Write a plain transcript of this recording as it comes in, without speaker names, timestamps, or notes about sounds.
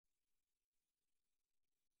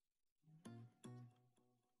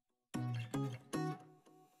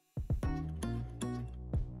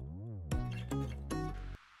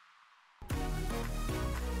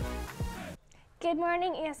Good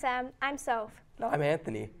morning, ESM. I'm Soph. I'm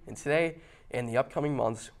Anthony, and today and the upcoming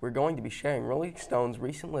months, we're going to be sharing Rolling Stone's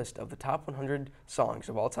recent list of the top 100 songs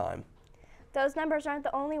of all time. Those numbers aren't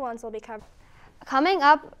the only ones we'll be covering. Coming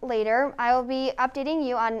up later, I will be updating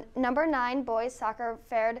you on number 9 boys soccer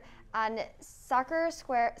fared on Central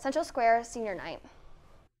Square Senior Night.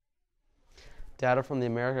 Data from the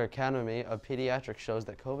American Academy of Pediatrics shows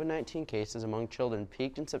that COVID-19 cases among children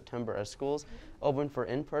peaked in September as schools opened for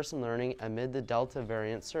in-person learning amid the Delta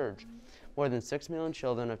variant surge. More than 6 million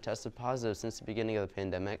children have tested positive since the beginning of the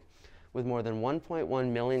pandemic, with more than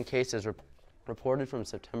 1.1 million cases reported from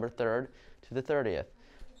September 3rd to the 30th.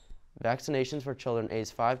 Vaccinations for children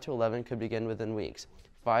aged 5 to 11 could begin within weeks.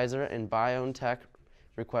 Pfizer and BioNTech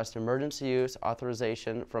request emergency use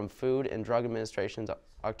authorization from Food and Drug Administration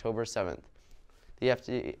October 7th. The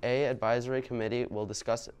FDA Advisory Committee will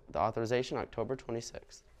discuss the authorization October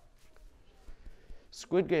 26th.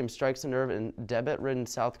 Squid Game strikes a nerve in debt-ridden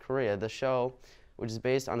South Korea. The show, which is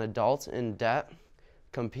based on adults in debt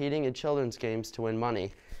competing in children's games to win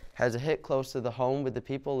money, has a hit close to the home with the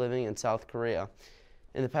people living in South Korea.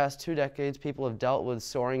 In the past 2 decades, people have dealt with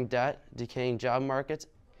soaring debt, decaying job markets,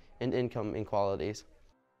 and income inequalities.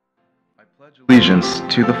 I pledge allegiance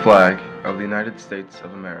to the flag of the United States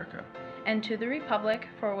of America, and to the republic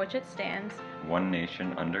for which it stands, one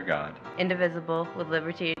nation under God, indivisible, with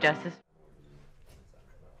liberty and justice.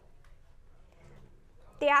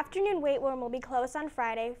 The afternoon weight room will be closed on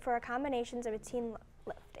Friday for accommodations of team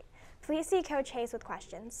lifting. Please see Coach Hayes with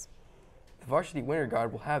questions. The Varsity Winter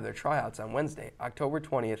Guard will have their tryouts on Wednesday, October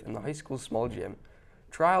 20th in the high school small gym.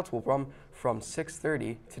 Tryouts will run from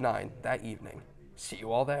 6:30 to 9 that evening. See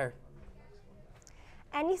you all there.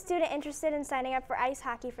 Any student interested in signing up for ice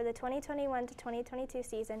hockey for the 2021 to 2022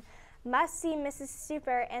 season must see Mrs.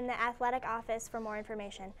 Super in the athletic office for more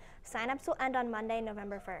information. Sign-ups will end on Monday,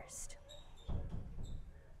 November 1st.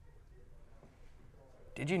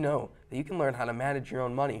 Did you know that you can learn how to manage your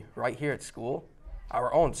own money right here at school?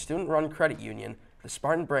 Our own student-run credit union, the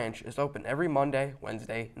Spartan Branch, is open every Monday,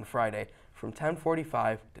 Wednesday, and Friday from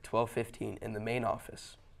 10:45 to 12:15 in the main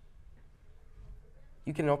office.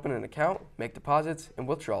 You can open an account, make deposits and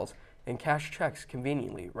withdrawals, and cash checks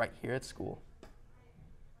conveniently right here at school.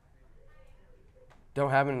 Don't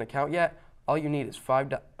have an account yet? All you need is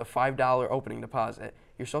a $5 opening deposit,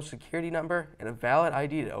 your social security number, and a valid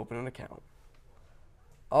ID to open an account.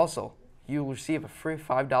 Also, you will receive a free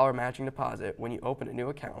 $5 matching deposit when you open a new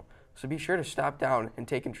account, so be sure to stop down and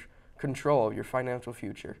take control of your financial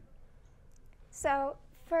future. So,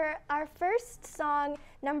 for our first song,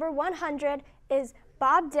 number 100 is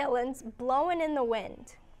Bob Dylan's Blowin' in the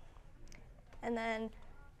Wind. And then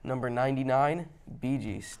number 99, Bee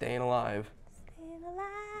Gees, Staying Alive. Staying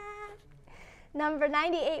Alive. Number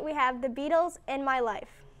 98, we have The Beatles, In My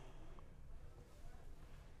Life.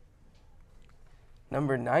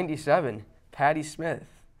 Number 97, Patti Smith,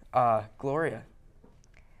 Gloria.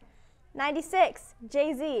 96,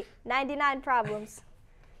 Jay-Z, 99 Problems.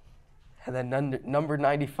 And then number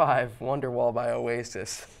 95, Wonderwall by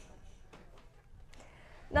Oasis.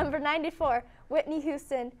 Number 94, Whitney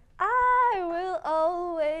Houston, I Will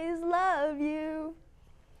Always Love You.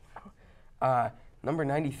 Number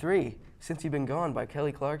 93, Since You've Been Gone by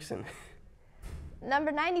Kelly Clarkson.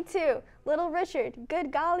 Number 92, Little Richard, Good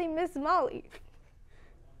Golly Miss Molly.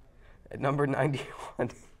 At number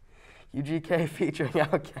 91, UGK featuring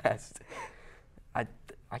Outkast.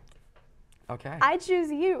 Okay. I Choose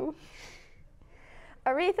You.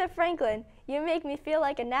 Aretha Franklin, You Make Me Feel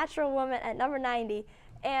Like a Natural Woman at number 90.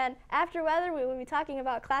 And after weather, we will be talking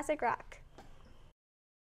about classic rock.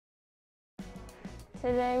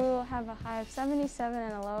 Today we will have a high of 77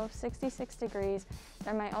 and a low of 66 degrees.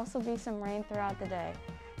 There might also be some rain throughout the day.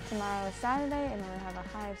 Tomorrow is Saturday and we'll have a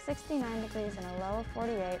high of 69 degrees and a low of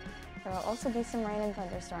 48. There will also be some rain and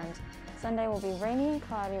thunderstorms. Sunday will be rainy and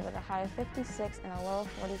cloudy with a high of 56 and a low of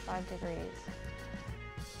 45 degrees.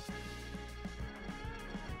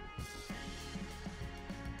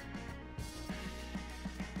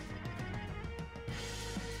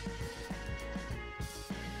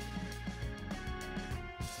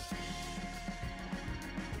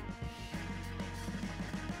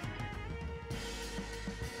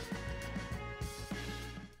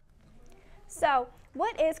 So,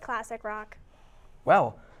 what is classic rock?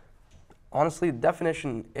 Well, honestly, the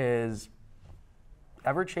definition is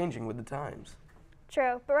ever-changing with the times.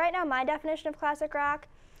 True, but right now my definition of classic rock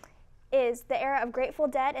is the era of Grateful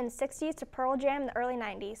Dead in the 60s to Pearl Jam in the early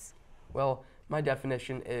 90s. Well, my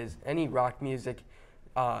definition is any rock music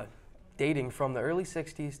dating from the early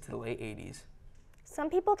 60s to the late 80s.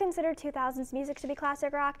 Some people consider 2000s music to be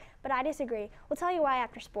classic rock, but I disagree. We'll tell you why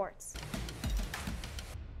after sports.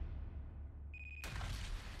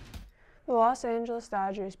 The Los Angeles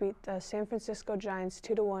Dodgers beat the San Francisco Giants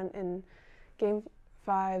 2-1 in Game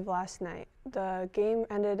 5 last night. The game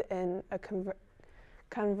ended in a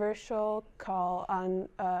controversial call on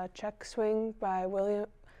a check swing by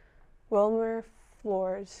Wilmer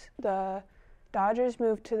Flores. The Dodgers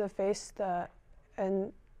moved to face the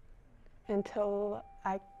Antilla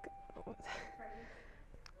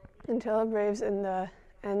Braves in the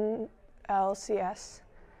NLCS.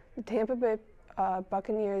 The Tampa Bay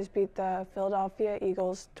Buccaneers beat the Philadelphia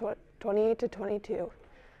Eagles 28-22.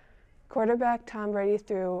 Quarterback Tom Brady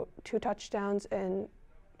threw 2 touchdowns and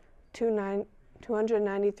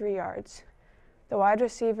 293 yards. The wide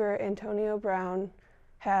receiver Antonio Brown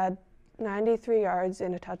had 93 yards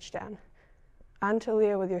and a touchdown. On to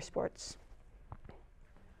Leah with your sports.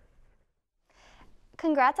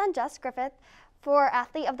 Congrats on Jess Griffith for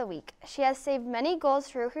Athlete of the Week. She has saved many goals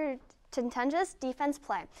through her contentious defense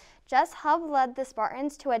play. Jess Hub led the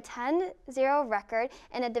Spartans to a 10-0 record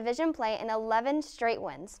in a division play and 11 straight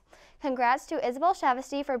wins. Congrats to Isabel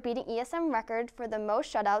Shavasty for beating ESM record for the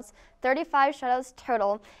most shutouts, 35 shutouts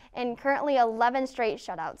total, and currently 11 straight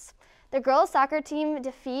shutouts. The girls soccer team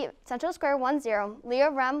defeat Central Square 1-0. Leah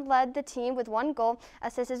Rem led the team with 1 goal,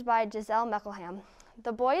 assisted by Giselle Meckelham.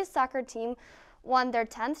 The boys soccer team won their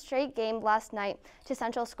 10th straight game last night to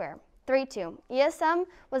Central Square, 3-2. ESM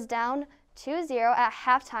was down 2-0 at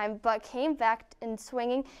halftime, but came back in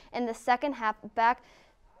swinging in the second half.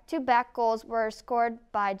 Back-to-back goals were scored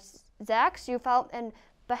by Zach Schufelt and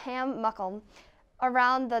Baham Muckle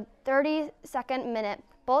around the 32nd minute.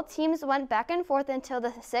 Both teams went back and forth until the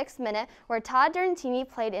 6th minute, where Todd Durantini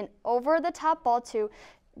played an over-the-top ball to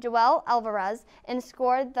Joel Alvarez and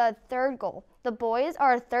scored the 3rd goal. The boys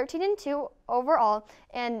are 13-2 overall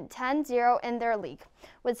and 10-0 in their league.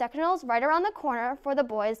 With sectionals right around the corner for the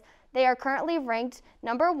boys, they are currently ranked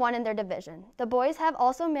number 1 in their division. The boys have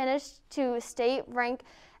also managed to stay ranked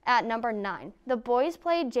at number 9. The boys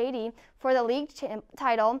played JD for the league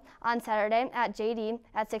title on Saturday at JD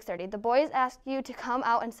at 6:30. The boys ask you to come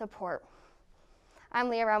out and support. I'm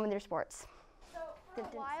Leah Round with your sports. For a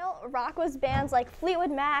while, rock was bands like Fleetwood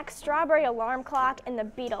Mac, Strawberry Alarm Clock, and the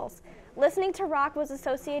Beatles. Listening to rock was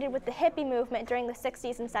associated with the hippie movement during the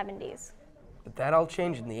 60s and 70s. But that all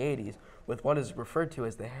changed in the 80s with what is referred to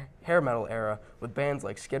as the hair metal era, with bands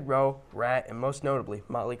like Skid Row, Rat, and most notably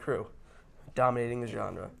Motley Crue dominating the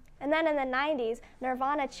genre. And then in the 90s,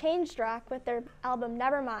 Nirvana changed rock with their album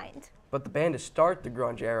Nevermind. But the band to start the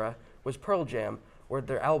grunge era was Pearl Jam, with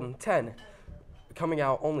their album 10 coming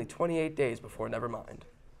out only 28 days before Nevermind.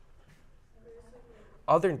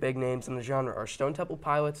 Other big names in the genre are Stone Temple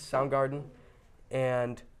Pilots, Soundgarden,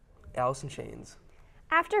 and Alice in Chains.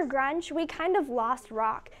 After grunge, we kind of lost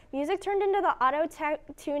rock. Music turned into the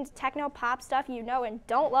auto-tuned techno-pop stuff you know and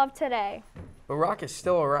don't love today. But rock is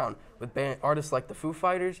still around, with artists like the Foo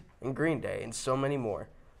Fighters and Green Day and so many more.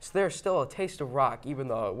 So there's still a taste of rock, even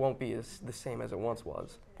though it won't be the same as it once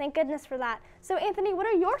was. Thank goodness for that. So Anthony, what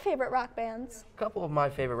are your favorite rock bands? A couple of my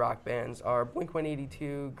favorite rock bands are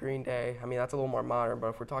Blink-182, Green Day. I mean, that's a little more modern, but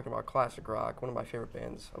if we're talking about classic rock, one of my favorite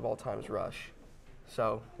bands of all time is Rush.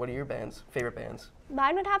 So what are your favorite bands?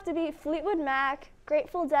 Mine would have to be Fleetwood Mac,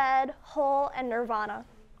 Grateful Dead, Hole, and Nirvana.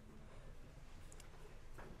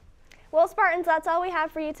 Well, Spartans, that's all we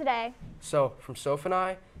have for you today. So from Soph and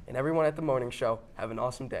I, and everyone at the morning show, have an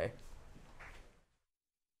awesome day.